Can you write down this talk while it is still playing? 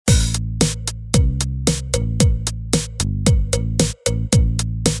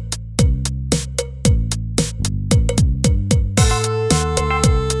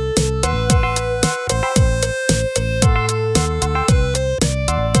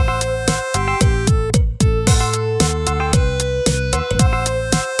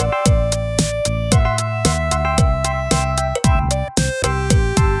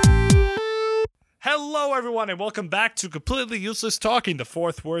everyone, and welcome back to Completely Useless Talking, the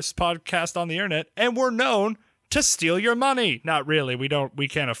fourth worst podcast on the internet, and we're known to steal your money. Not really. We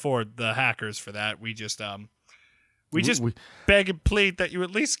can't afford the hackers for that. We just beg and plead that you at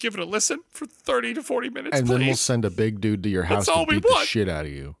least give it a listen for 30 to 40 minutes, and please. then we'll send a big dude to your house to beat the shit out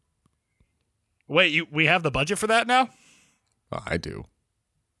of you. Wait, we have the budget for that now? I do.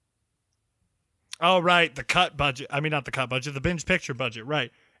 Oh, right, the cut budget. I mean, not the cut budget, the binge picture budget,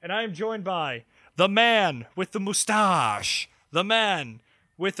 right. And I am joined by the man with the mustache, the man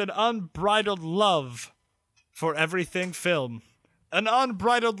with an unbridled love for everything film, an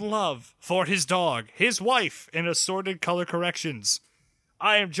unbridled love for his dog, his wife in assorted color corrections.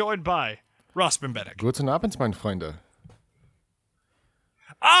 I am joined by Ross Bimbenek. Guten Abend, mein Freunde.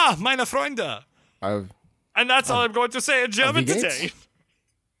 Ah, meine Freunde. And that's all I'm going to say in German wie geht's? today.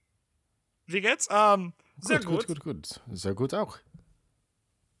 Wie geht's? Sehr gut. Gut. Sehr gut auch.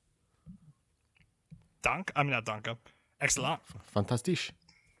 Not danke. Excellent. Fantastisch.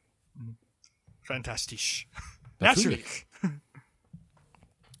 Fantastisch. Natürlich.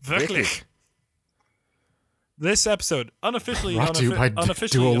 Wirklich. This episode, unofficially Brought to you by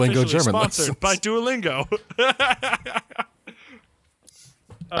officially Duolingo German sponsored lessons. by Duolingo.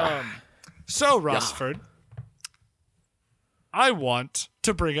 So, Rossford, I want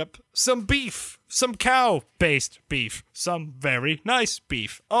to bring up some beef, some cow-based beef, some very nice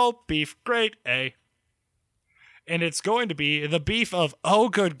beef. Oh, beef, grade A. And it's going to be the beef of, oh,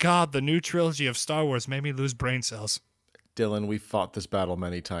 good God, the new trilogy of Star Wars made me lose brain cells. Dylan, we fought this battle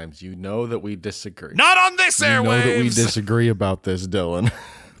many times. You know that we disagree. Not on this airwaves! You know that we disagree about this, Dylan.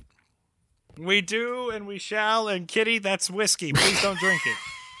 We do, and we shall, and Kitty, that's whiskey. Please don't drink it.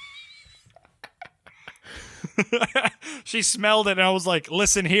 She smelled it, and I was like,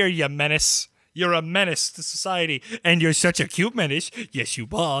 listen here, you menace. You're a menace to society, and you're such a cute menace. Yes, you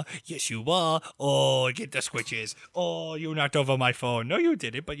are. Yes, you are. Oh, get the switches. Oh, you knocked over my phone. No, you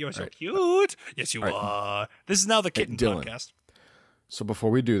didn't, but you're so cute. Yes, you are. This is now the Kitten Dylan. podcast. So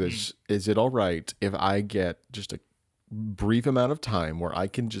before we do this, is it all right if I get just a brief amount of time where I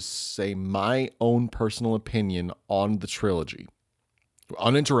can just say my own personal opinion on the trilogy?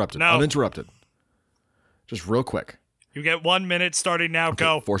 Uninterrupted. No. Uninterrupted. Just real quick. You get 1 minute starting now. Okay,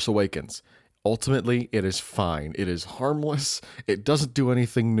 Go. Force Awakens. Ultimately, it is fine. It is harmless. It doesn't do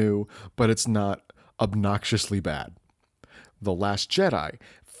anything new, but it's not obnoxiously bad. The Last Jedi,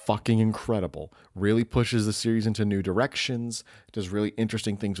 fucking incredible. Really pushes the series into new directions. Does really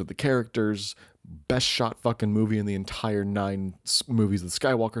interesting things with the characters. Best shot fucking movie in the entire 9 movies of the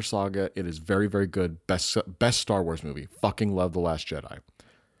Skywalker saga. It is very, very good. Best Star Wars movie. Fucking love The Last Jedi.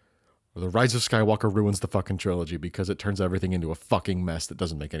 The Rise of Skywalker ruins the fucking trilogy because it turns everything into a fucking mess that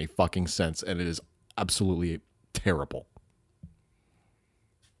doesn't make any fucking sense, and it is absolutely terrible.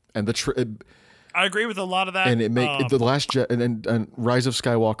 And I agree with a lot of that. And it the Last Jedi and Rise of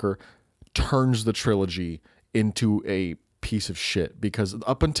Skywalker turns the trilogy into a piece of shit because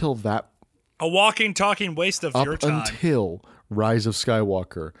up until that, a walking, talking waste of your time. Until Rise of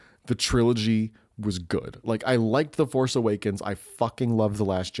Skywalker, the trilogy was good. Like, I liked The Force Awakens. I fucking love The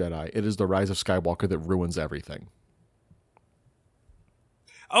Last Jedi. It is the Rise of Skywalker that ruins everything.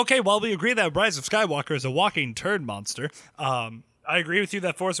 Okay, well, we agree that Rise of Skywalker is a walking turd monster. I agree with you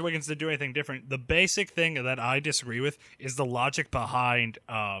that Force Awakens didn't do anything different. The basic thing that I disagree with is the logic behind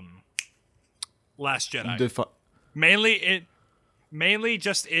Last Jedi. Mainly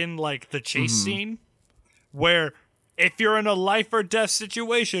just in, like, the chase scene, where if you're in a life or death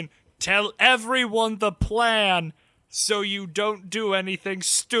situation, tell everyone the plan so you don't do anything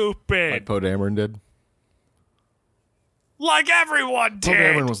stupid. Like Poe Dameron did. Like everyone did. Poe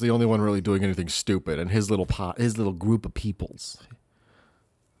Dameron was the only one really doing anything stupid, and his little group of peoples.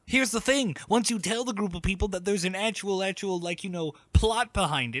 Here's the thing. Once you tell the group of people that there's an actual, like, you know, plot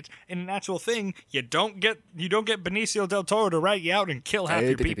behind it and an actual thing, you don't get Benicio del Toro to rat you out and kill half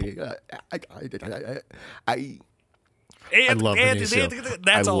your people. I love Benicio.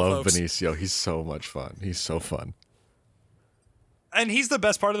 That's I all, love folks. Benicio. He's so much fun. He's so fun. And he's the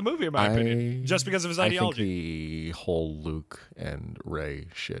best part of the movie, in my opinion, just because of his ideology. I think the whole Luke and Rey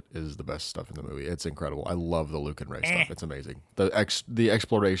shit is the best stuff in the movie. It's incredible. I love the Luke and Rey stuff. It's amazing. The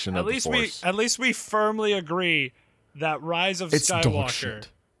exploration of the Force. At least we firmly agree that Rise of It's Skywalker. dog shit.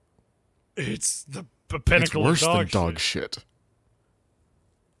 It's the pinnacle It's worse of than dog shit.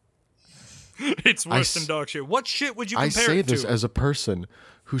 It's worse than dog shit. What shit would you compare I say it to? this as a person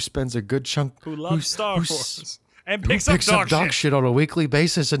who spends a good chunk who loves Star Wars and who picks up up dog shit on a weekly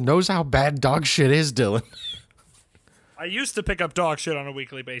basis and knows how bad dog shit is, Dylan. I used to pick up dog shit on a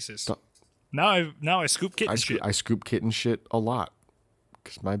weekly basis. Now I scoop kitten shit. I scoop kitten shit a lot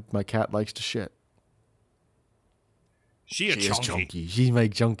because my cat likes to shit. She is chunky. She's my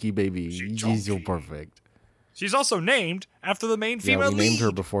chunky baby. She's so chunky. perfect. She's also named after the main Yeah, female we named lead.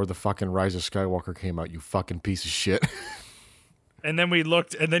 her before the fucking Rise of Skywalker came out, you fucking piece of shit. And then you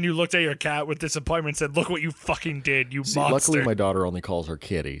looked at your cat with disappointment and said, "Look what you fucking did, you See, monster." luckily my daughter only calls her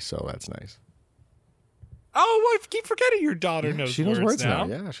Kitty, so that's nice. Oh, I keep forgetting your daughter knows She knows words now.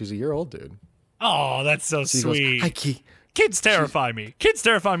 Yeah, she's a year old, dude. Oh, that's so She sweet. goes, hi, Key. Kids terrify me. Kids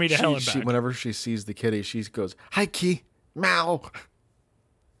terrify me to hell and back. Whenever she sees the kitty, she goes, hi, Key. Meow.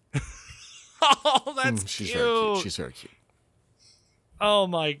 Oh, that's She's cute. very cute. She's very cute. Oh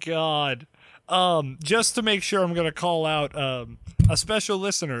my god. Just to make sure, I'm gonna call out a special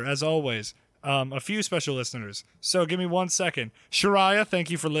listener, as always. A few special listeners. So give me 1 second. Shariah, thank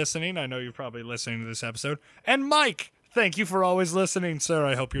you for listening. I know you're probably listening to this episode. And Mike, thank you for always listening, sir.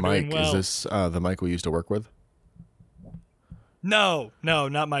 I hope you're Mike, doing well. is this the Mike we used to work with? No,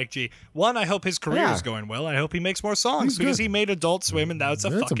 not Mike G. One, I hope his career Yeah. is going well. I hope he makes more songs He's because good. he made Adult Swim, and that's a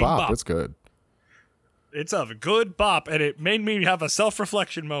It's fucking a bop. bop. It's good. It's a good bop, and it made me have a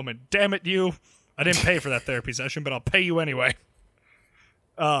self-reflection moment. Damn it, you. I didn't pay for that therapy session, but I'll pay you anyway.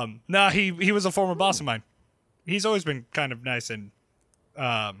 He was a former boss of mine. He's always been kind of nice and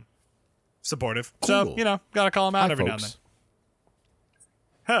supportive. So, Cool. gotta call him out Hi, every folks.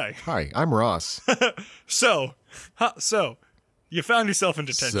 now and then. Hey, Hi, I'm Ross. so, you found yourself in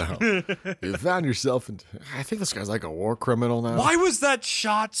detention. So, you found yourself in... I think this guy's like a war criminal now. Why was that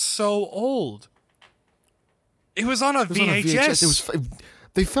shot so old? It was on a It was on a VHS.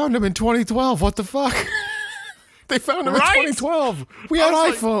 They found him in 2012. What the fuck? They found him Right? in 2012. We had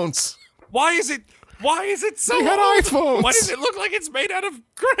was like- iPhones. Why is it so They had old? iPhones. Why does it look like it's made out of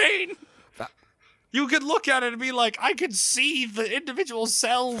grain? You could look at it and be like, I could see the individual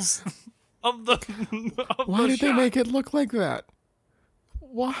cells of the Why did they shot. make it look like that?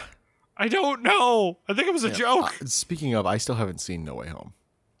 What? I don't know. I think it was a joke. Speaking of, I still haven't seen No Way Home.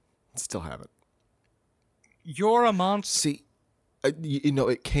 Still haven't. You're a monster. See,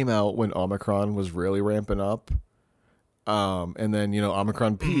 it came out when Omicron was really ramping up. And then,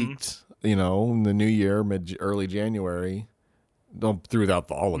 Omicron peaked, in the new year, early January.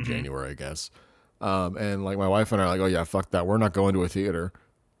 Throughout all of January, I guess. And like my wife and I are like, oh yeah, fuck that. We're not going to a theater.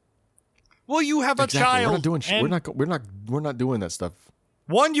 Well, you have a Exactly. child. We're not doing shit. and We're not doing that stuff.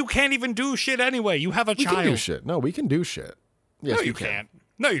 One, you can't even do shit anyway. You have a We child. can do shit. No, we can do shit. Yes, No, you can't.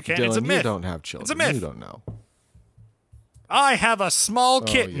 No, you can't. Dylan, It's a myth. you don't have children. It's a myth. You don't know. I have a small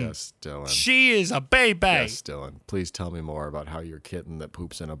kitten. Oh, yes, Dylan. She is a baby. Yes, Dylan. Please tell me more about how your kitten that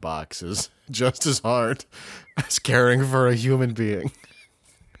poops in a box is just as hard as caring for a human being.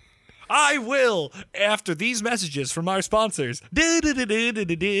 I will after these messages from our sponsors. Buy Oreos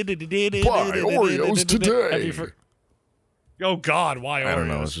today. Oh God, why Oreos? I don't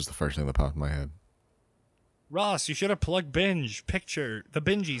know. It's just the first thing that popped in my head. Ross, you should have plugged Binge Picture, the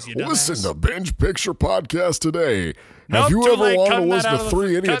Bingies, you dumbass. Listen to Binge Picture Podcast today. Nope, Have you too ever late. wanted to Cutting that listen out to of the-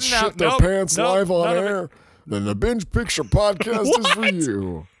 three idiots cutting out. shit their Nope, pants nope, live on none of it. air? Then the Binge Picture Podcast is for What?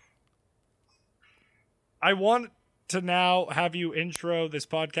 you. I want to now have you intro this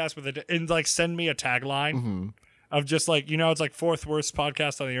podcast with send me a tagline of just it's like fourth worst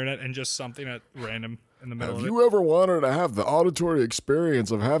podcast on the internet and just something at random in the middle Have of it. you ever wanted to have the auditory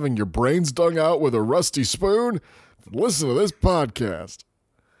experience of having your brains dug out with a rusty spoon? Listen to this podcast.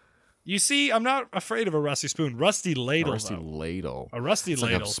 You see, I'm not afraid of a rusty spoon. Rusty ladle, A rusty though. ladle. A rusty It's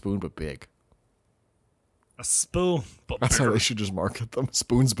ladle. like a spoon but big. A spoon. But That's how bigger. they should just market them.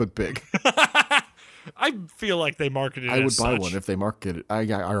 Spoons but big. I feel like they marketed it I would as buy such. one if they marketed. I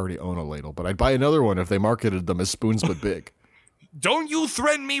already own a ladle, but I'd buy another one if they marketed them as spoons but big. Don't you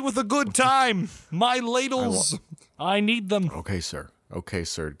threaten me with a good time. My ladles. I need them. Okay, sir.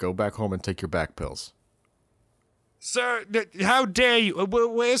 Go back home and take your back pills. Sir, how dare you?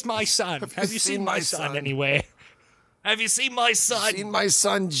 Where's my son? Have you seen my son anywhere? Have you seen my son? Seen my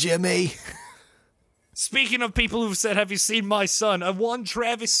son, Jimmy? Speaking of people who've said, have you seen my son? One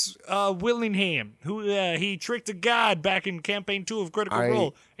Travis Willingham, who he tricked a god back in campaign 2 of Critical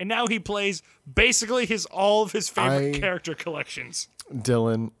Role, and now he plays basically all of his favorite character collections.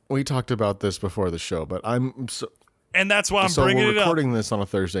 Dylan, we talked about this before the show, but And that's why I'm so bringing we're it up. recording this on a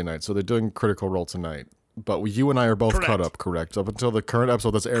Thursday night, so they're doing Critical Role tonight. But you and I are both Correct. caught up, correct? Up until the current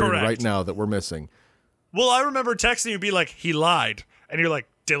episode that's airing Correct. right now that we're missing. Well, I remember texting you, be like, he lied, and you're like,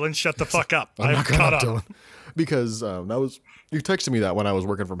 Dylan, shut the fuck up. I'm I'm not caught up. Dylan. Because that was you texted me that when I was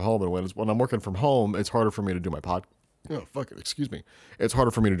working from home, and when I'm working from home, it's harder for me to do my excuse me. It's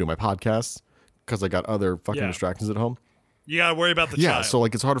harder for me to do my podcasts because I got other fucking Yeah. distractions at home. You gotta worry about the Yeah, child. so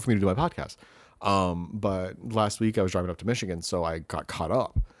like it's harder for me to do my podcast. But last week I was driving up to Michigan, so I got caught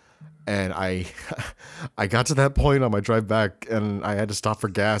up. And I I got to that point on my drive back, and I had to stop for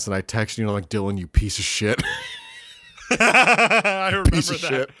gas, and I texted you, like, Dylan, you piece of shit. I remember Piece that. of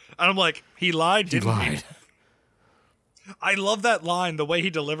shit. And I'm like, he lied, He didn't he? lied. I love that line, the way he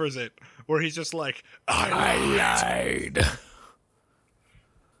delivers it, where he's just like, I lied.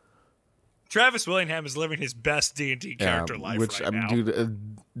 Travis Willingham is living his best D&D character life right now.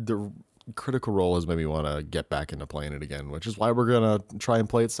 Dude, the Critical Role has made me want to get back into playing it again, which is why we're going to try and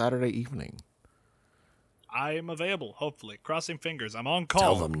play it Saturday evening. I am available, hopefully. Crossing fingers. I'm on call.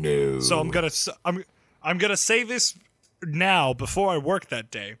 Tell them no. So I'm gonna say this now before I work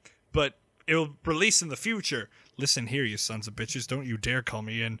that day, but it'll release in the future. Listen here, you sons of bitches. Don't you dare call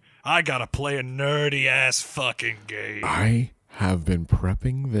me in. I gotta play a nerdy ass fucking game. I have been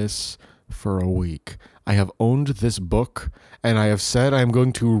prepping this for a week. I have owned this book, and I have said I'm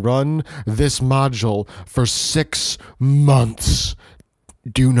going to run this module for 6 months.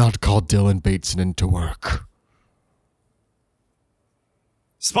 Do not call Dylan Bateson into work.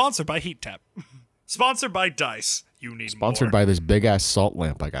 Sponsored by Heat Tap. Sponsored by Dice. You need Sponsored more. by this big ass salt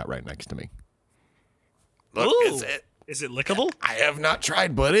lamp I got right next to me. Look, Ooh. Is it lickable? I have not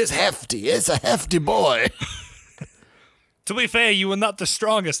tried, but it's hefty. It's a hefty boy. To be fair, you are not the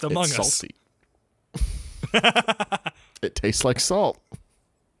strongest among It's us. salty. It tastes like salt.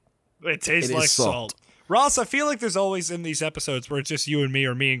 It tastes It is like salt. salt. Ross, I feel like there's always in these episodes where it's just you and me,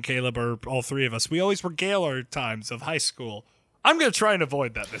 or me and Caleb, or all three of us. We always regale our times of high school. I'm gonna try and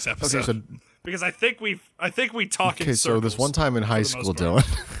avoid that this episode so because I think we talk in okay, so this circles one time in high for the school, most part.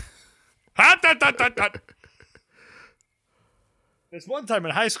 Dylan. Hot, hot, hot, hot, hot. This one time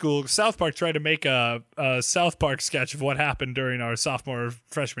in high school, South Park tried to make a South Park sketch of what happened during our sophomore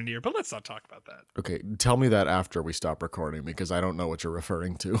freshman year, but let's not talk about that. Okay, tell me that after we stop recording because I don't know what you're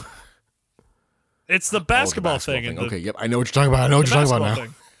referring to. It's the Oh, the basketball thing. And okay, yep, I know what you're talking about. I know what you're talking about now.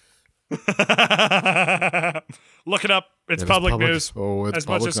 thing. Look it up. It's It is public news. Oh, it's As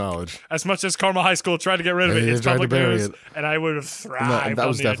much public as- knowledge. As much as Carmel High School tried to get rid of it, They it's tried to public bury news, it. and I would have No, thrived. that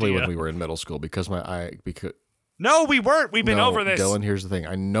was on the definitely idea. when we were in middle school because No, we weren't. We've been no, over this. Dylan, here's the thing.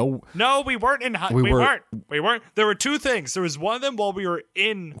 I know No, we weren't in high. We We were- weren't. We weren't. There were two things. There was one of them while we were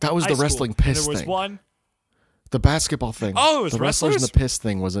in. That was high the school, wrestling and piss There was thing. one. the basketball thing. Oh, it was the wrestlers and wrestlers? the piss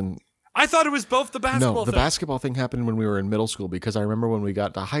thing was in. I thought it was both the basketball. No, the thing. basketball thing happened when we were in middle school because I remember when we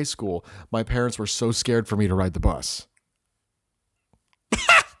got to high school, my parents were so scared for me to ride the bus.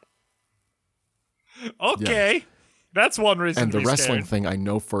 Okay, that's one reason. And to the be wrestling scared. thing I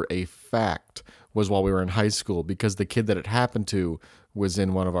know for a fact was while we were in high school because the kid that it happened to was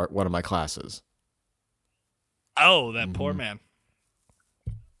in one of my classes. Oh, that poor man.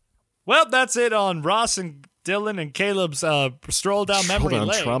 Well, that's it on Ross and Dylan and Caleb's stroll down memory Hold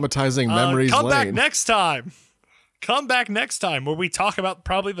on, lane. traumatizing memories Come lane. back next time. Come back next time where we talk about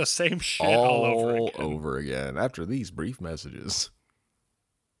probably the same shit all over again. after these brief messages.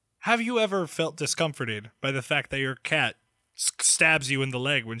 Have you ever felt discomforted by the fact that your cat stabs you in the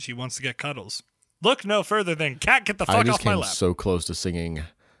leg when she wants to get cuddles? Look no further than cat, get the I fuck just off my came lap. so close to singing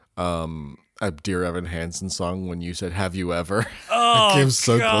a Dear Evan Hansen song when you said "Have you ever?" Oh, I came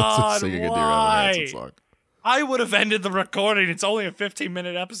so close God, to singing a Dear why? Evan Hansen song. I would have ended the recording. It's only a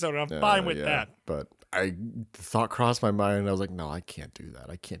 15-minute episode, and I'm fine with Yeah, that. But the thought crossed my mind, and I was like, "No, I can't do that.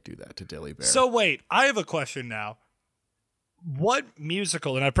 I can't do that to Dilly Bear." So wait, I have a question now. What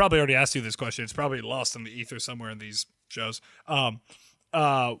musical, and I probably already asked you this question, it's probably lost in the ether somewhere in these shows.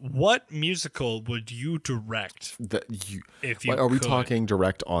 What musical would you direct if you are we could? talking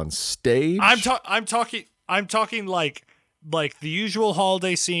direct on stage? I'm talking like the usual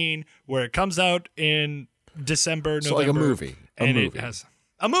holiday scene where it comes out in December, So November. like a movie. And it has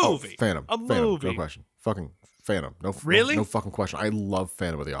a movie. Phantom. A Phantom. movie. No question. Fucking Phantom. Really? No fucking question. I love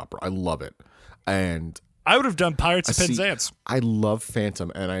Phantom of the Opera. I love it. And I would have done Pirates of see, Penzance. I love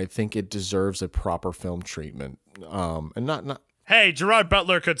Phantom, and I think it deserves a proper film treatment. And not Hey, Gerard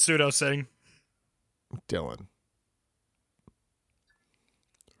Butler could pseudo sing. Dylan.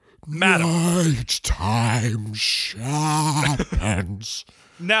 Madam. Nighttime sharpens.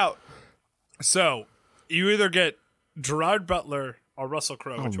 Now, so you either get Gerard Butler or Russell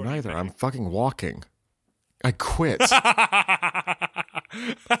Crowe. Oh, Which one? are you neither. picking? I'm fucking walking. I quit.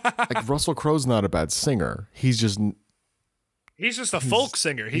 Like Russell Crowe's not a bad singer. He's just He's just a folk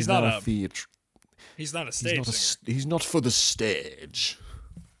singer. He's not a theatre. he's not a stage singer. He's not for the stage.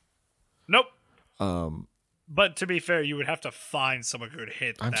 Nope. Um, But to be fair, you would have to find someone who could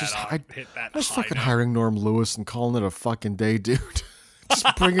hit I'm that. just Hit that. I was high fucking note. hiring Norm Lewis and calling it a fucking day, dude.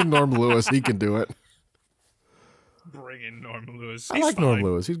 Just bring in Norm Lewis. He can do it. Bring in Norm Lewis. I He's like fine. Norm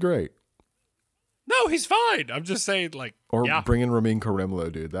Lewis. He's great. No, he's fine. I'm just saying, like, Or yeah, bring in Ramin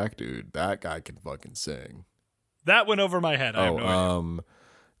Karimlo, dude. That guy can fucking sing. that went over my head. I have no idea.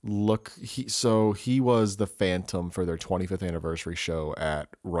 Look, he was the Phantom for their 25th anniversary show at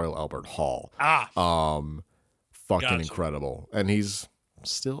Royal Albert Hall. Fucking Gotcha. incredible. And he's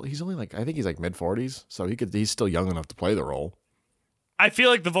only like, I think he's like mid-40s, so he's still young enough to play the role. I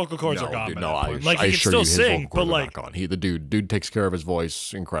feel like the vocal cords are gone. Dude, by no, that point. I Like, he can assure still you his sing, vocal but cords are like, not gone. The dude takes care of his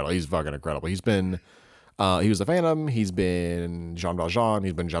voice incredible. He's fucking incredible. He's been he was the Phantom, he's been Jean Valjean,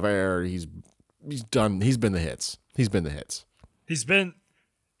 he's been Javert, he's been the hits. He's been the hits. he's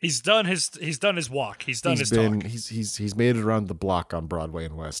done his walk. He's done his talk. He's made it around the block on Broadway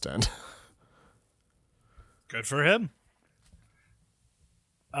and West End. Good for him.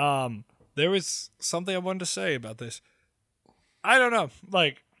 There was something I wanted to say about this. I don't know.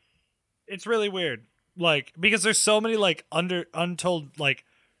 Like, it's really weird. Like, because there's so many, like, untold, like,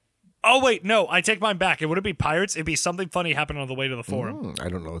 oh, wait, no, I take mine back. It wouldn't be pirates. It'd be something funny happening on the way to the forum. I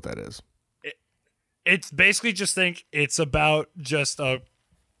don't know what that is. It's basically just think it's about just a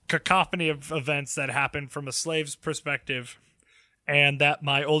cacophony of events that happen from a slave's perspective, and that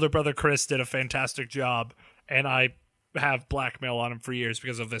my older brother Chris did a fantastic job, and I have blackmail on him for years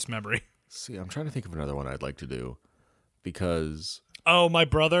because of this memory. See, I'm trying to think of another one I'd like to do, because Oh, my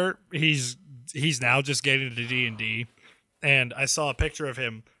brother, he's now just getting into D&D, and I saw a picture of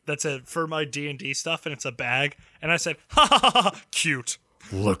him that said, for my D&D stuff, and it's a bag, and I said, ha ha ha, ha cute.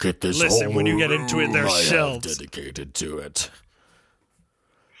 look at this. Listen, when you get whole into it, there's room I have shelves. dedicated to it.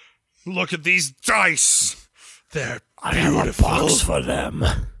 Look at these dice. They're I have a box for them.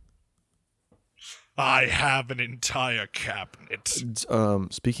 I have an entire cabinet.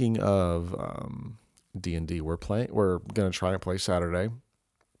 Speaking of D&D, we're gonna try and play Saturday,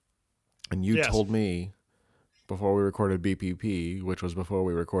 and you Yes. told me before we recorded BPP, which was before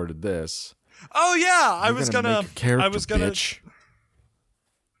we recorded this. Oh yeah, I you're was gonna gonna. make a character, I was gonna. bitch.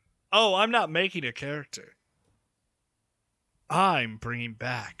 Oh, I'm not making a character. I'm bringing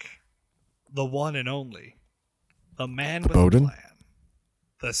back the one and only, the man with Bowden? a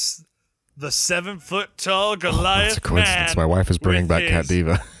plan, the 7 foot tall Goliath That's a coincidence. man. My wife is bringing with back Cat his-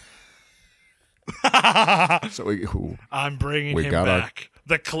 Diva. So ooh. I'm bringing We him got our- back.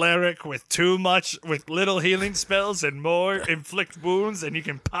 The cleric with little healing spells and more inflict wounds than you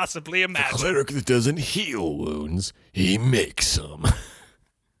can possibly imagine. Cleric that doesn't heal wounds, he makes them.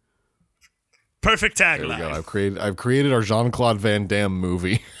 Perfect There we go. tagline. I've created our Jean-Claude Van Damme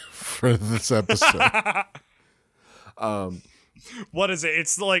movie for this episode. What is it?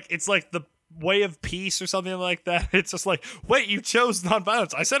 It's like the way of peace or something like that. It's just like, wait, you chose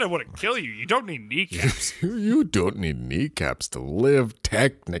nonviolence. I said I wouldn't kill you. You don't need kneecaps. You don't need kneecaps to live,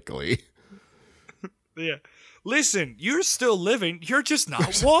 technically. Yeah. Listen, you're still living. You're just not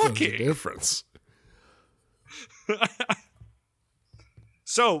There's a walking. difference.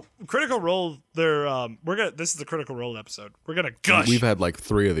 So, Critical Role, this is the Critical Role episode. We're gonna gush. We've had like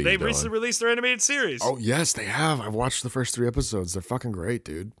 3 of these. They Dylan. recently released their animated series. Oh yes, they have. I've watched the first 3 episodes. They're fucking great,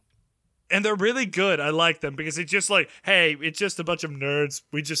 dude. And they're really good. I like them because it's just like, hey, it's just a bunch of nerds.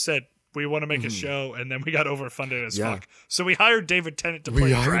 We just said we want to make a show, and then we got overfunded as Yeah. fuck. So we hired David Tennant to play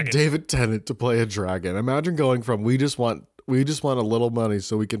We a hired dragon. David Tennant to play a dragon. Imagine going from we just want a little money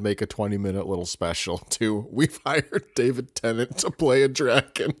so we can make a 20-minute little special to we've hired David Tennant to play a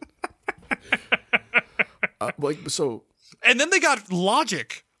dragon. And then they got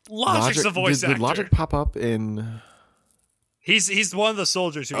Logic. Logic's the voice actor. Did Logic pop up in? He's one of the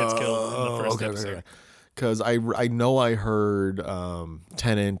soldiers who gets killed in the first episode. Because I know I heard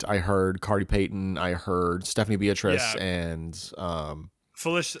Tennant, I heard Cardi Payton, I heard Stephanie Beatrice, Yeah. and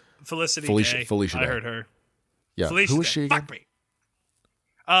Felicity Day. Felicia I Day. heard her. yeah, Felicia who was Day. she again? Fuck me.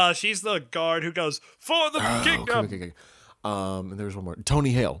 She's the guard who goes for the kingdom. Okay. And there's one more,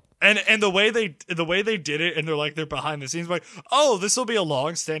 Tony Hale. And the way they did it, and they're behind the scenes, like, oh, this will be a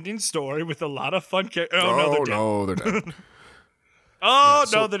long-standing story with a lot of fun. No, they're dead. They're dead. Oh,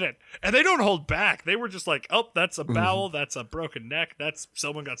 so- no, they didn't. And they don't hold back. They were just like, oh, that's a bowel, that's a broken neck, that's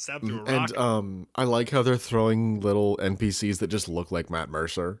someone got stabbed through a rock. And I like how they're throwing little NPCs that just look like Matt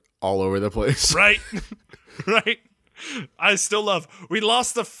Mercer all over the place. Right? Right? I still love, we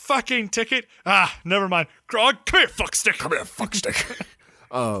lost the fucking ticket. Ah, never mind. Grog, come here, fuckstick. Come here, fuckstick.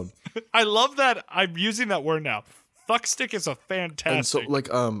 I love that. I'm using that word now. Fuckstick is a fantastic. And so,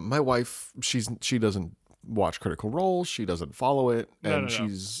 like, my wife, she doesn't watch Critical Role. She doesn't follow it, and No.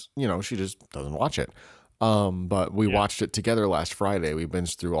 she's, she just doesn't watch it. But we watched it together last Friday. We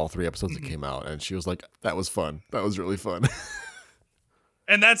binged through all 3 episodes that came out, and she was like, "That was fun. That was really fun."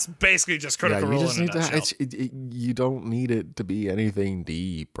 And that's basically just Critical you Role just in a need that. nutshell. You don't need it to be anything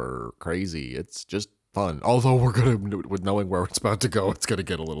deep or crazy. It's just fun. Although we're gonna, with knowing where it's about to go, it's gonna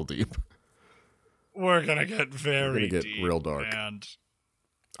get a little deep. We're gonna get very get deep, real dark. and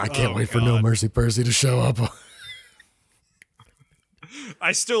I can't wait for God. No Mercy Percy to show up.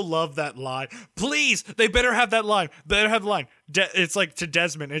 I still love that line. Please, they better have that line. Better have the line. It's like to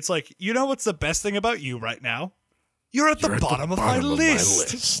Desmond. It's like, you know what's the best thing about you right now? You're at the bottom of my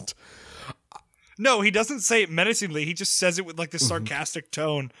list. No, he doesn't say it menacingly. He just says it with like this sarcastic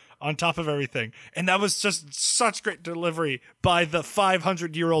tone on top of everything. And that was just such great delivery by the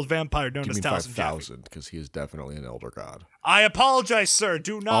 500-year-old vampire known as Taliesin Jaffe. 5,000, because he is definitely an elder god. I apologize, sir.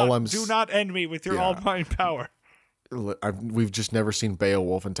 Do not end me with your almighty power. We've just never seen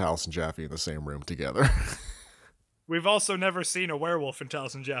Beowulf and Taliesin Jaffe in the same room together. We've also never seen a werewolf and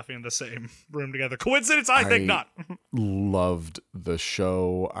Taliesin Jaffe in the same room together. Coincidence? I think not. Loved the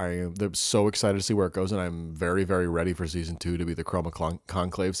show. I'm so excited to see where it goes, and I'm very, very ready for season 2 to be the Chroma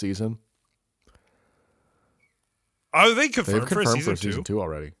Conclave season. Are they confirmed, They've confirmed for season 2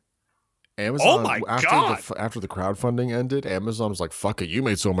 already. Amazon, oh my God. After the crowdfunding ended, Amazon was like, fuck it, you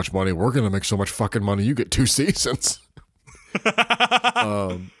made so much money, we're going to make so much fucking money, you get 2 seasons.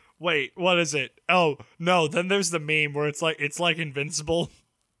 Wait, what is it? Oh, no, then there's the meme where it's like Invincible,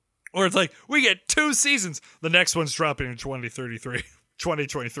 where it's like, we get 2 seasons. The next one's dropping in 2023.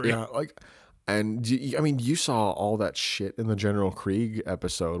 Yeah, like, and I mean, you saw all that shit in the General Krieg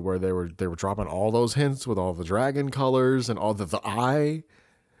episode where they were dropping all those hints with all the dragon colors and all the eye.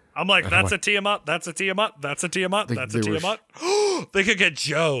 I'm like, that's a Tiamat, that's a Tiamat, that's a Tiamat, that's a Tiamat. They could get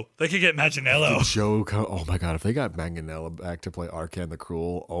Joe. They could get Manganiello. Oh my God, if they got Manganiello back to play Arcan the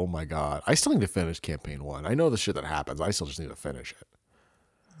Cruel, oh my God. I still need to finish Campaign 1. I know the shit that happens. I still just need to finish it.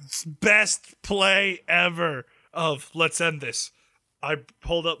 Best play ever of let's end this. I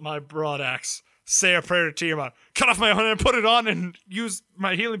pulled up my broadaxe, say a prayer to Tiamat, cut off my own and put it on and use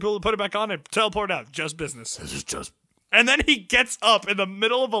my healing pool to put it back on and teleport out. Just business. This is just... And then he gets up in the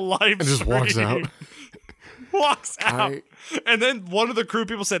middle of a live and just walks out. And then one of the crew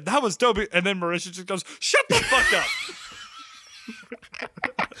people said, that was dope. And then Marisha just goes, shut the fuck up.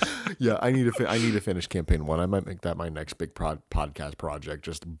 Yeah, I need to finish Campaign 1. I might make that my next big podcast project.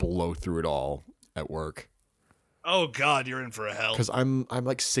 Just blow through it all at work. Oh God, you're in for a hell. Because I'm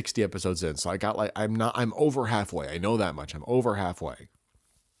like 60 episodes in, so I got like I'm over halfway. I know that much. I'm over halfway.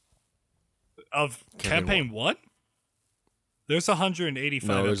 Of Campaign 1? There's 185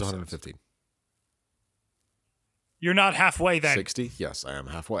 No, there's episodes. 115. You're not halfway then. 60? Yes, I am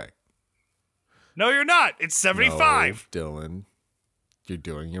halfway. No, you're not. It's 75. No, Dylan, you're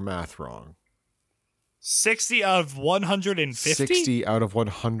doing your math wrong. 60 out of 150? 60 out of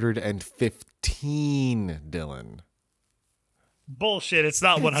 115, Dylan. Bullshit. It's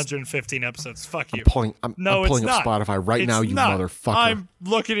not 115 episodes. Fuck you. I'm pulling up it's not. Spotify right now, you motherfucker. I'm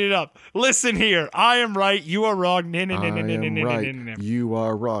looking it up. Listen here. I am right. You are wrong. I am right. You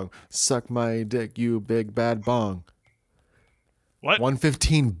are wrong. Suck my dick, you big bad bong. What?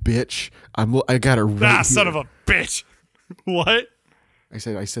 115, bitch. I got it right here. Son of a bitch. What? I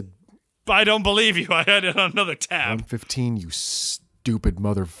said. I don't believe you. I had it on another tab. 115, you stupid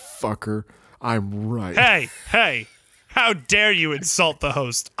motherfucker. I'm right. Hey. How dare you insult the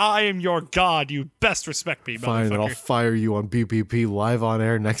host? I am your god. You best respect me, Fine, then I'll fire you on BPP live on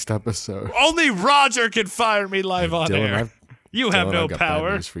air next episode. Only Roger can fire me live on air. You have no I've got power.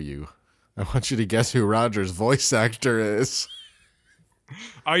 Bad news for you. I want you to guess who Roger's voice actor is.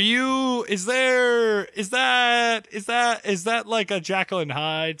 Are you? Is that like a Jekyll and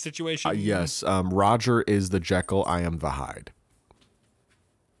Hyde situation? Yes. Roger is the Jekyll. I am the Hyde.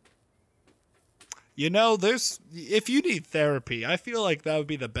 You know, if you need therapy, I feel like that would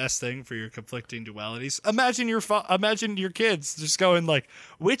be the best thing for your conflicting dualities. Imagine your kids just going like,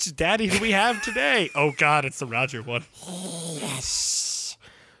 "Which daddy do we have today?" Oh God, it's the Roger one. Yes,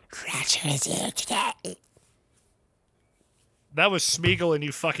 Roger is here today. That was Smeagol, and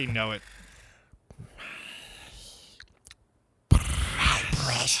you fucking know it.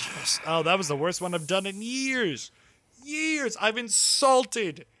 Precious. Oh, that was the worst one I've done in years. I've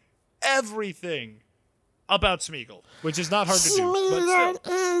insulted everything about Smeagol, which is not hard to do.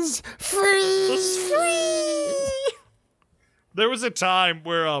 Smeagol is free. There was a time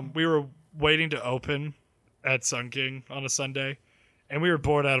where we were waiting to open at Sun King on a Sunday, and we were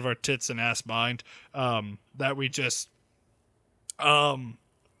bored out of our tits and ass mind that we just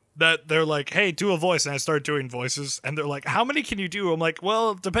that they're like, hey, do a voice, and I started doing voices, and they're like, how many can you do? I'm like,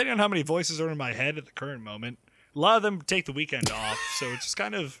 well, depending on how many voices are in my head at the current moment. A lot of them take the weekend off, so it's just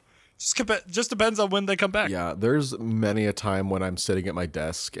kind of Just depends on when they come back. Yeah, there's many a time when I'm sitting at my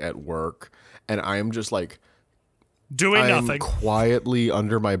desk at work and I'm just like Doing I'm nothing. quietly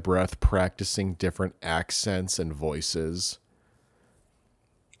under my breath practicing different accents and voices.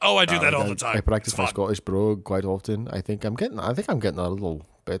 Oh, I do that all the time. I practice It's my fun. Scottish brogue quite often. I think I'm getting a little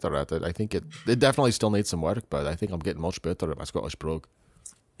better at it. I think it definitely still needs some work, but I think I'm getting much better at my Scottish brogue.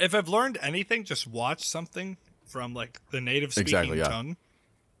 If I've learned anything, just watch something from like the native speaking Exactly, yeah. tongue,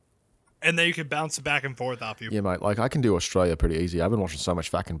 and then you can bounce it back and forth off you. Yeah, mate. Like I can do Australia pretty easy. I've been watching so much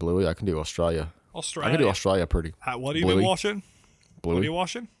fucking Bluey. I can do Australia. Australia. I can do Australia pretty. What have you Bluey. been watching? What are Bluey. you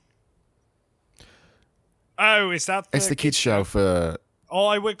watching? Oh, is that? It's the kids show for. Oh,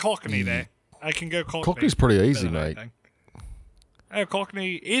 I went Cockney there. I can go Cockney. Cockney's pretty easy, Better than mate. anything. Oh,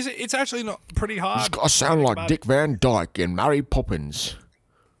 Cockney is it? It's actually not pretty hard. It's got to sound like Dick Van Dyke in Mary Poppins.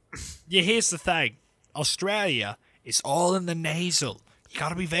 Yeah, here's the thing. Australia is all in the nasal. You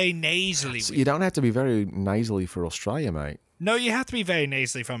gotta be very nasally. So with you don't have to be very nasally for Australia, mate. No, you have to be very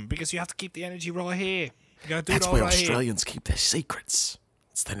nasally from it because you have to keep the energy right here. You gotta do That's it all where right Australians keep their secrets.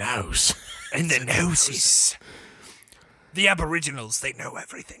 It's the nose. here. In the noses. The Aboriginals, they know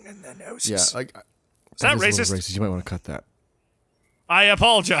everything in their Yeah, noses. like Is that is a little racist? racist. You might want to cut that. I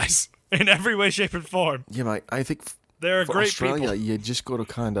apologize in every way, shape, and form. Yeah, mate. I think They're for great Australia, people. you just got to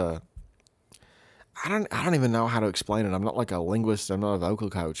kind of. I don't even know how to explain it. I'm not like a linguist. I'm not a vocal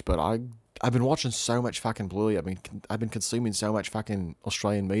coach, but I've been watching so much fucking Bluey. I've been consuming so much fucking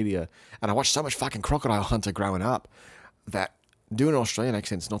Australian media, and I watched so much fucking Crocodile Hunter growing up that doing an Australian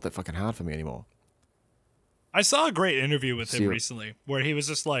accent's not that fucking hard for me anymore. I saw a great interview with him See- recently where he was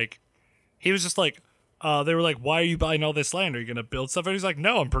just like, they were like, why are you buying all this land? Are you going to build stuff? And he's like,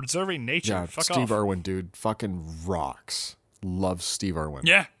 no, I'm preserving nature. Yeah, Fuck Steve off. Irwin, dude, fucking rocks. Love Steve Irwin.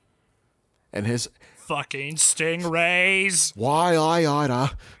 Yeah. And his Fucking stingrays. why I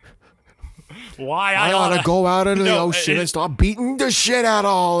oughta Why I oughta go out into the No, ocean it- and start beating the shit out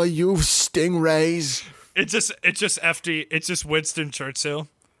of all of you stingrays. It's just Winston Churchill.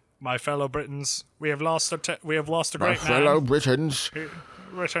 My fellow Britons, we have lost a My great fellow man. Britons,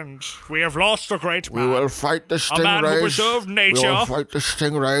 Britons, we have lost a great we man. will fight the A man who stingrays. preserved We nature. will fight the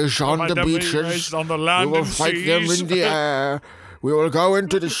stingrays on Fight the the beaches. stingrays on the land we will and fight them seas. in the air. We will go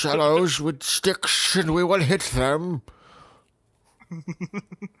into the shallows with sticks and we will hit them.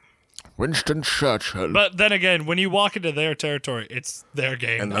 Winston Churchill. But then again, when you walk into their territory, it's their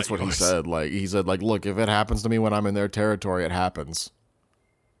game. And that's not what he yours. said. Like he said, like, look, if it happens to me when I'm in their territory, it happens.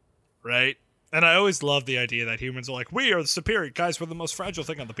 Right? And I always love the idea that humans are like, we are the superior guys. We're the most fragile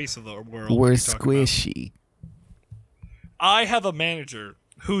thing on the piece of the world. What are you talking about? squishy. I have a manager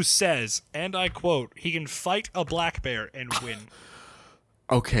who says, and I quote, he can fight a black bear and win.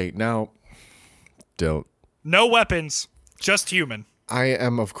 Okay, now, don't. No weapons, just human. I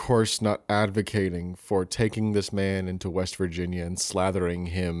am, of course, not advocating for taking this man into West Virginia and slathering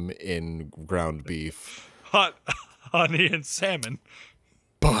him in ground beef. Hot honey and salmon.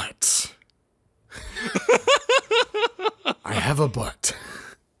 But I have a but.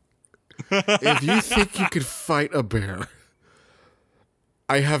 If you think you could fight a bear,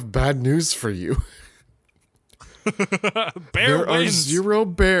 I have bad news for you. Bear There are wins. 0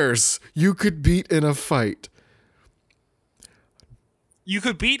 bears you could beat in a fight. You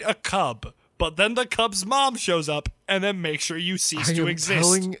could beat a cub, but then the cub's mom shows up and then makes sure you cease I to am exist.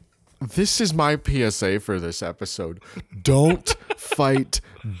 telling. This is my PSA for this episode. Don't fight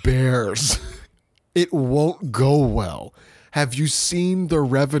bears. It won't go well. Have you seen The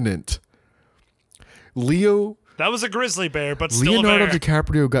Revenant? That was a grizzly bear, but still Leonardo a bear.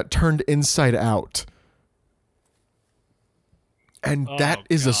 DiCaprio got turned inside out. And that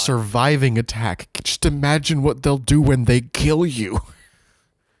is a God. surviving attack. Just imagine what they'll do when they kill you.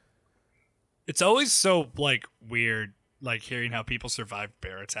 It's always so like weird, like hearing how people survive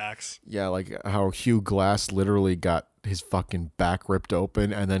bear attacks. Yeah, like how Hugh Glass literally got his fucking back ripped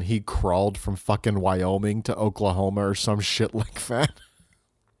open and then he crawled from fucking Wyoming to Oklahoma or some shit like that.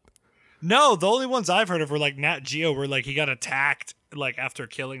 No, the only ones I've heard of were like Nat Geo, where like he got attacked like after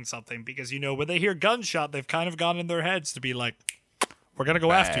killing something because when they hear gunshot, they've kind of gone in their heads to be like, we're gonna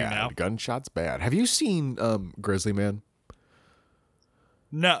go after you now. Gunshots bad. Have you seen Grizzly Man?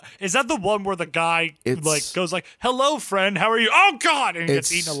 No, is that the one where the guy It's- like goes like, "Hello, friend, how are you?" Oh God, and he gets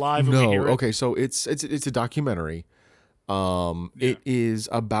eaten alive. And we No, hear it. okay, so it's a documentary. It is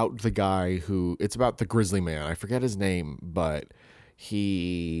about the guy who it's about the Grizzly Man. I forget his name, but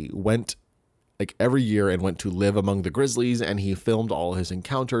he went like every year and went to live among the grizzlies and he filmed all his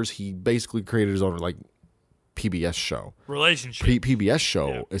encounters. He basically created his own like PBS show. Relationship. PBS show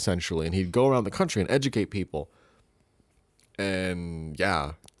Yeah. essentially, and he'd go around the country and educate people. And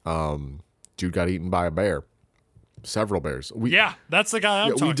yeah, Dude got eaten by a bear. Several bears. Yeah, that's the guy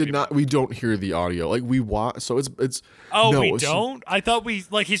I'm talking we did about. not. We don't hear the audio. Like we watch. So it's. Oh, no, we so- don't? I thought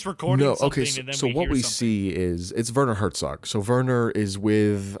he's recording No, something okay. and then So we what hear we something. see is it's Werner Herzog. So Werner is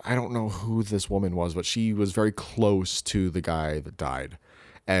with, I don't know who this woman was, but she was very close to the guy that died,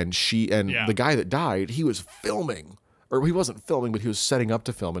 and Yeah. the guy that died, he was filming, or he wasn't filming, but he was setting up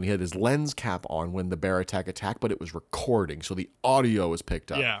to film, and he had his lens cap on when the bear attacked, but it was recording, so the audio was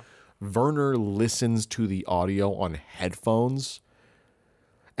picked up. Yeah. Werner listens to the audio on headphones,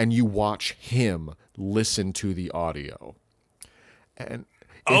 and you watch him listen to the audio. And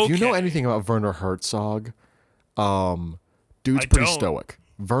if you know Okay. anything about Werner Herzog, dude's I pretty don't. stoic.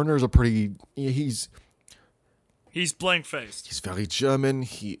 Werner's a pretty he's Blank faced. very German.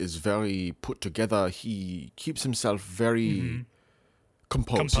 He is very put together. He keeps himself very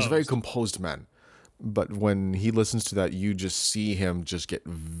composed. He's a very composed man. But when he listens to that, you just see him just get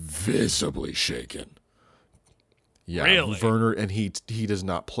visibly shaken. Yeah, Really? Werner, and he does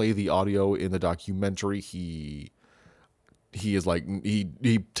not play the audio in the documentary. He is like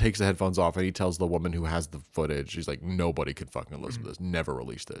he takes the headphones off and he tells the woman who has the footage, he's like, nobody can fucking listen to this. Never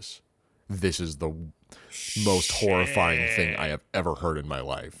release this. This is the most horrifying thing I have ever heard in my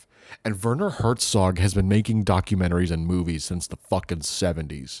life. And Werner Herzog has been making documentaries and movies since the fucking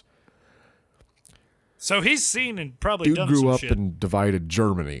 70s. So he's seen and probably Dude done grew some up shit. in divided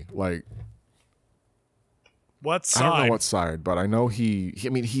Germany. Like, What I don't side? know what side, but I know I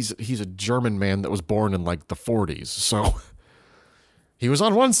mean, he's a German man that was born in like the 40s. So he was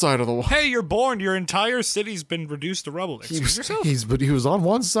on one side of the wall. Hey, you're born. Your entire city's been reduced to rubble. Excuse yourself. But he was on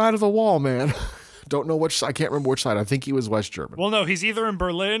one side of the wall, man. Don't know which. I can't remember which side. I think he was West German. Well, no, he's either in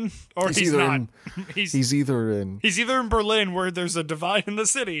Berlin or he's either not. in- he's He's either in either in Berlin where there's a divide in the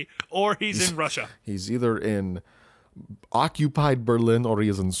city, or he's in Russia. he's either in occupied Berlin or he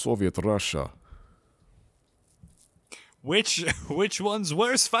is in Soviet Russia. Which one's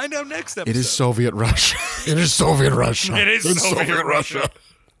worse? Find out next episode. It is Soviet Russia. It is Soviet Russia. It is It's Soviet Russia.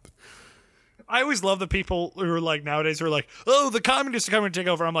 I always love the people who are like nowadays who are like, oh, the communists are coming to take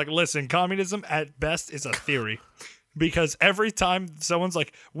over. I'm like, listen, communism at best is a theory. Because every time someone's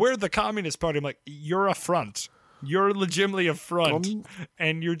like, we're the Communist Party, I'm like, you're a front. You're legitimately a front.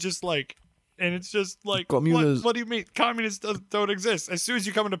 And you're just like, and it's just like, what do you mean? Communists don't exist. As soon as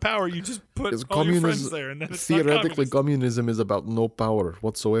you come into power, you just put all your friends there. And then it's not Theoretically, communist. communism is about no power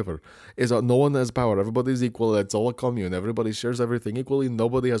whatsoever. It's about no one has power. Everybody's equal. It's all a commune. Everybody shares everything equally.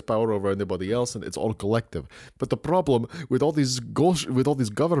 Nobody has power over anybody else, and it's all collective. But the problem with all these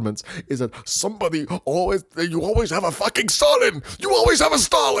governments is that you always have a fucking Stalin. You always have a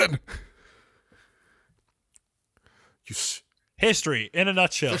Stalin. History, in a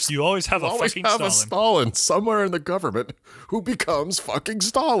nutshell. You always have a always fucking have Stalin. a Stalin somewhere in the government who becomes fucking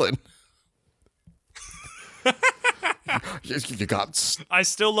Stalin. you got I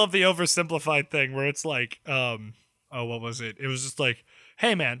still love the oversimplified thing where it's like, what was it? It was just like,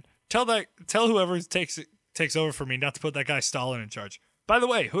 hey man, tell whoever takes over for me not to put that guy Stalin in charge. By the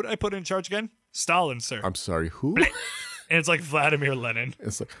way, who did I put in charge again? Stalin, sir. I'm sorry, who? And it's like Vladimir Lenin,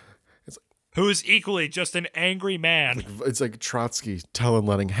 It's like who is equally just an angry man. it's like Trotsky telling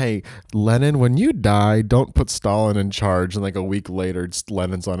Lenin, "Hey, Lenin, when you die, don't put Stalin in charge." And like a week later,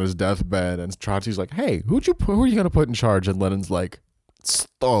 Lenin's on his deathbed, and Trotsky's like, "Hey, who are you gonna put in charge?" And Lenin's like,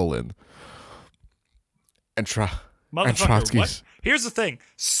 "Stalin." And Motherfucker, Trotsky's. what? Here's the thing.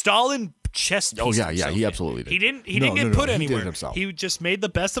 Stalin chest Oh, pieced yeah, himself he in. absolutely did. He didn't No, get no, put he did it anywhere. himself. He just made the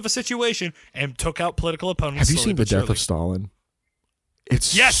best of a situation and took out political opponents. Have you slowly seen The but Death surely. of Stalin?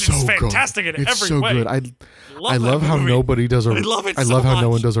 It's Yes, so it's good. fantastic in It's every so way. good. I Love love that how movie. nobody does a. I love it I so love how no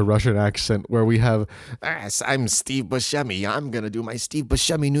much. one does a Russian accent. Where we have Yes, I'm Steve Buscemi. I'm gonna do my Steve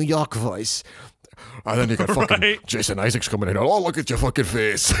Buscemi New York voice. and then you got fucking Right. Jason Isaacs coming in. Oh, look at your fucking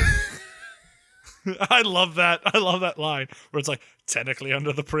face. I love that. I love that line where it's like, technically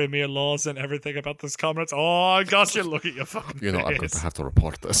under the premier laws and everything about this comments. Oh, I got you. Look at your fucking You know, I'm going face. to have to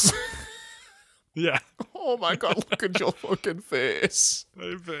report this. Yeah. Oh my god, look at your fucking face.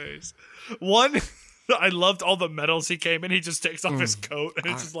 My face. One, I loved all the medals he came in. He just takes off Mm. his coat and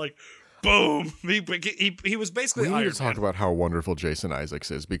it's just like, boom. He was basically We need Iron to talk Man. about how wonderful Jason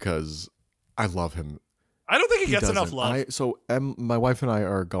Isaacs is because I love him. I don't think he gets enough doesn't. love. My wife and I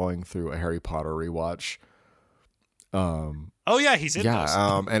are going through a Harry Potter rewatch. Oh, yeah, he's in those.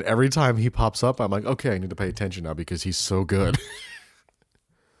 And every time he pops up, I'm like, okay, I need to pay attention now because he's so good.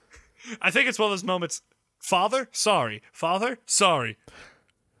 I think it's one of those moments. Father, sorry. Father, sorry.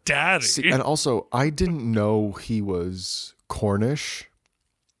 Daddy. See, and also, I didn't know he was Cornish.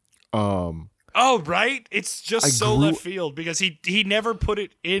 Oh, right? It's just I so grew- left field because he never put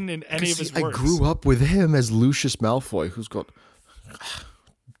it in any of his I works. grew up with him as Lucius Malfoy, who's got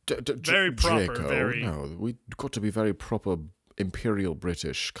Very proper, Draco. very- No, we got to be very proper Imperial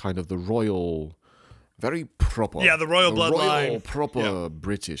British, kind of the royal, very proper. Yeah, the royal bloodline. royal, proper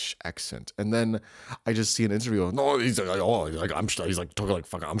British accent. And then I just see an interview of, no, he's like, oh, he's like talking like,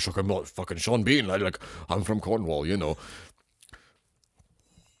 fuck, I'm shook, I'm not fucking Sean Bean. Like, I'm from Cornwall, you know.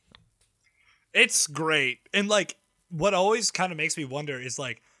 It's great. And like what always kind of makes me wonder is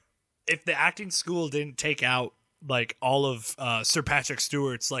like if the acting school didn't take out like all of Sir Patrick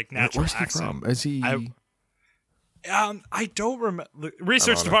Stewart's like natural Where's he accent. from? Is he? I don't remember.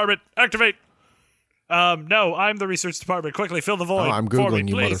 Research department, activate. No, I'm the research department. Quickly fill the void. I'm for me, Googling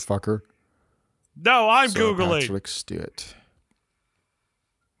you, please. motherfucker. No, I'm Sir Googling. Patrick Stewart.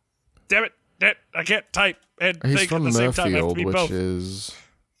 Damn it. I can't type and He's think from at the same time. I have to Mirfield, be which both. is.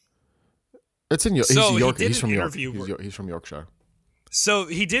 It's in York. So he did He's an from York. interview where- He's from Yorkshire. So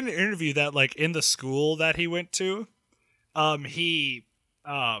he did an interview that like in the school that he went to, he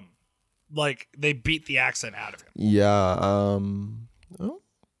like they beat the accent out of him. Yeah.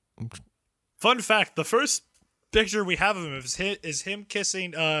 Fun fact, the first picture we have of him is him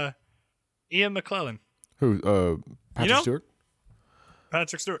kissing Ian McClellan. Who? Patrick know? Stewart.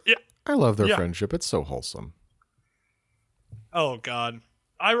 Patrick Stewart. Yeah. I love their Yeah. friendship. It's so wholesome. Oh God.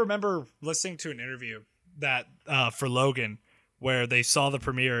 I remember listening to an interview that for Logan where they saw the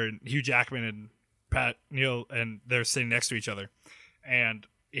premiere and Hugh Jackman and Pat Neal and they're sitting next to each other and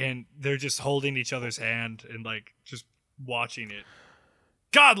they're just holding each other's hand and like just watching it.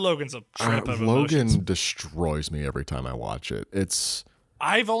 God, Logan's a trip of emotions. Logan destroys me every time I watch it. It's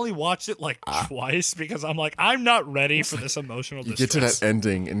I've only watched it like twice because I'm like, I'm not ready for this emotional you distress. get to that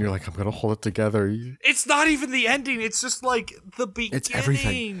ending and you're like, I'm gonna hold it together. It's not even the ending. It's just like the beginning. It's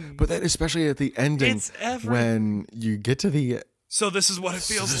everything. But then especially at the ending, It's everything. when you get to the So this is what it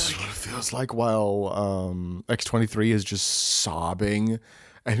feels this is like. what it feels like while X-23 is just sobbing,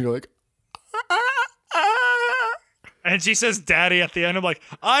 and you're like, And she says daddy at the end. I'm like,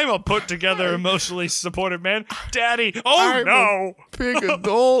 I'm a put together, emotionally supportive man. Daddy. Oh I'm no. a big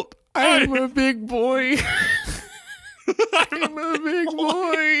adult. I'm a big boy. I'm a big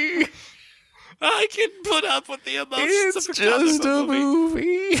boy. I can put up with the emotions It's of a comic just book a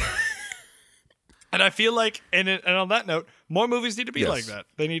movie. And I feel like, and on that note, more movies need to be Yes. like that.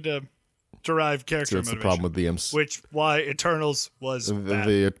 They need to derive character That's the motivation. problem with the MC. Which why Eternals was bad.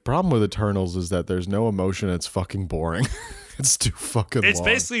 The problem with Eternals is that there's no emotion. It's fucking boring. It's too fucking It's long.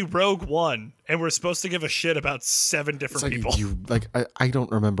 basically Rogue One, and we're supposed to give a shit about 7 different It's like people. I don't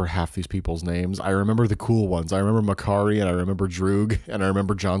remember half these people's names. I remember the cool ones. I remember Makari, and I remember Droog, and I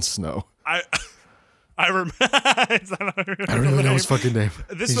remember Jon Snow. I remember. I don't even know his fucking name.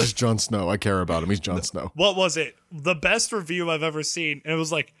 This He's was- just Jon Snow. I care about him. He's Jon Snow. What was it? The best review I've ever seen, and it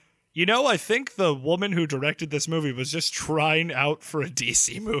was like, I think the woman who directed this movie was just trying out for a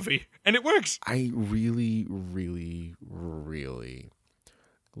DC movie, and it works. I really, really, really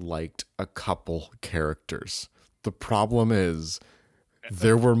liked a couple characters. The problem is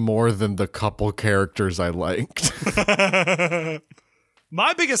there were more than the couple characters I liked.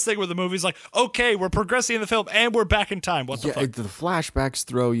 My biggest thing with the movie is like, okay, we're progressing in the film, and we're back in time. What the Yeah, fuck? the flashbacks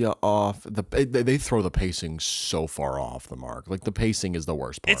throw you off. They throw the pacing so far off the mark. Like the pacing is the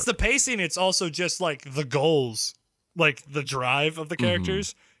worst part. It's the pacing. It's also just like the goals, like the drive of the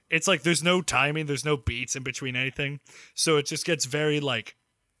characters. It's like there's no timing, there's no beats in between anything, so it just gets very like,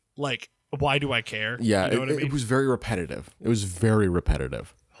 why do I care? yeah, you know what I mean? it was very repetitive. It was very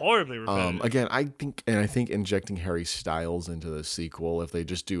repetitive. Horribly repetitive. Again, I think injecting Harry Styles into the sequel, if they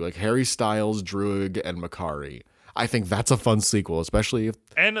just do like Harry Styles, Druig, and Makari, I think that's a fun sequel, especially if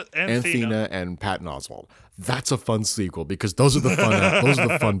and Athena and Patton Oswalt. That's a fun sequel because those are the fun those are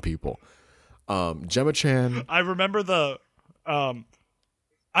the fun people. Gemma Chan. I remember the.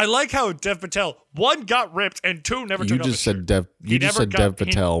 I like how Dev Patel 1 got ripped and 2 never You took off his just said shirt. Dev. He You just never said got- Dev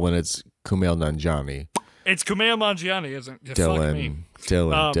Patel when it's Kumail Nanjiani. It's Kumail Nanjiani, isn't it? Fuck me.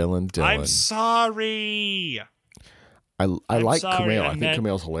 Dylan. I'm sorry. I like sorry, Kumail. I I think meant-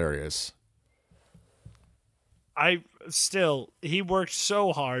 Kumail's hilarious. He worked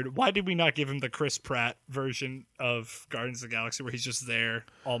so hard. Why did we not give him the Chris Pratt version of Guardians of the Galaxy where he's just there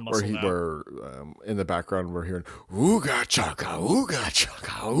all muscled out? Where in the background we're hearing ooga chaka, ooga chaka,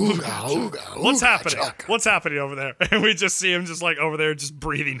 ooga ooga. What's ooga happening? chaka." What's happening over there? And we just see him just like over there, just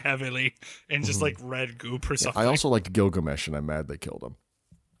breathing heavily and just like red goop or something. I also like Gilgamesh, and I'm mad they killed him.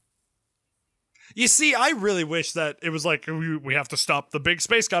 You see, I really wish that it was like we have to stop the big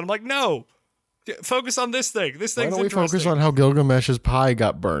space god. I'm like, no, Focus on this thing. This Why thing's don't we focus interesting. on how Gilgamesh's pie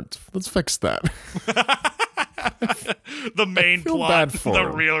got burnt? Let's fix that. The main feel plot, bad for the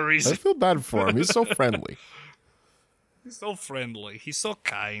him. real I reason. feel bad for him. He's so friendly. He's so friendly. He's so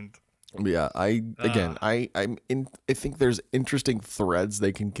kind. Yeah, I think there's interesting threads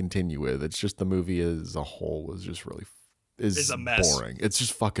they can continue with. It's just the movie as a whole is just really Is a mess. boring. It's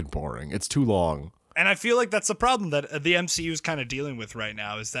just fucking boring. It's too long. And I feel like that's the problem that the MCU is kind of dealing with right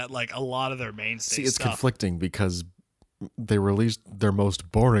now, is that like a lot of their mainstay See, it's stuff. conflicting because they released their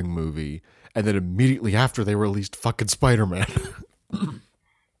most boring movie, and then immediately after they released fucking Spider-Man. And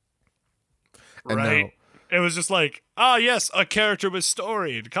right? now- It was just like, yes, a character with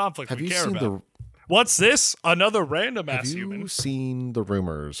story and conflict Have we you care seen about. What's this? Another random Have ass you human. seen the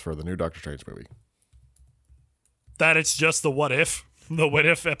rumors for the new Doctor Strange movie? That it's just the what if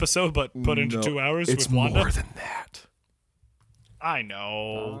episode, but put into No, 2 hours it's with Wanda. more than that. I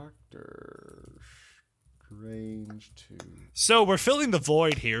know. Doctor Strange 2. So we're filling the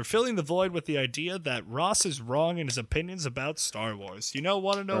void here, filling the void with the idea that Ross is wrong in his opinions about Star Wars.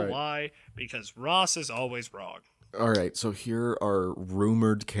 Want to know All right. why? Because Ross is always wrong. All right, so here are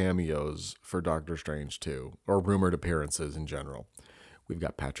rumored cameos for Doctor Strange 2, or rumored appearances in general. We've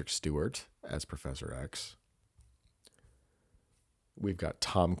got Patrick Stewart as Professor X. We've got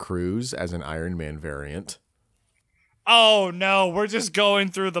Tom Cruise as an Iron Man variant. Oh no, we're just going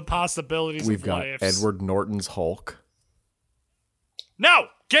through the possibilities We've of got what ifs. Edward Norton's Hulk. No!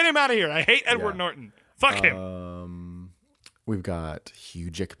 Get him out of here. I hate Edward Yeah. Norton. Fuck him. We've got Hugh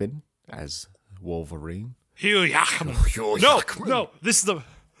Jackman as Wolverine. Hugh Jackman. No, this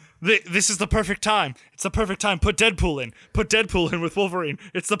is the perfect time. It's the perfect time. Put Deadpool in. Put Deadpool in with Wolverine.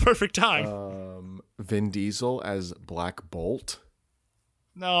 It's the perfect time. Vin Diesel as Black Bolt.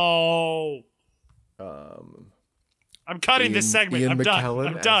 No. I'm cutting this segment. Ian I'm done. McKellen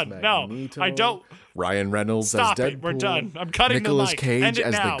I'm as done. No, Magneto. I don't. Ryan Reynolds Stop as Deadpool. it. We're done. I'm cutting Nicolas the mic. Cage End it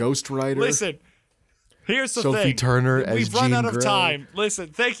as now. the Ghost Rider. Listen. Here's the Sophie thing. Turner as We've run Jean out of Grey. time. Listen,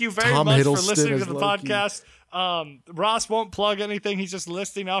 thank you very Tom much for Hiddleston listening to as the Loki. podcast. Ross won't plug anything. He's just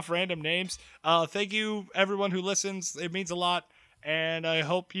listing off random names. Thank you, everyone who listens. It means a lot. And I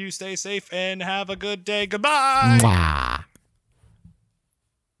hope you stay safe and have a good day. Goodbye.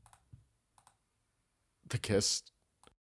 The kiss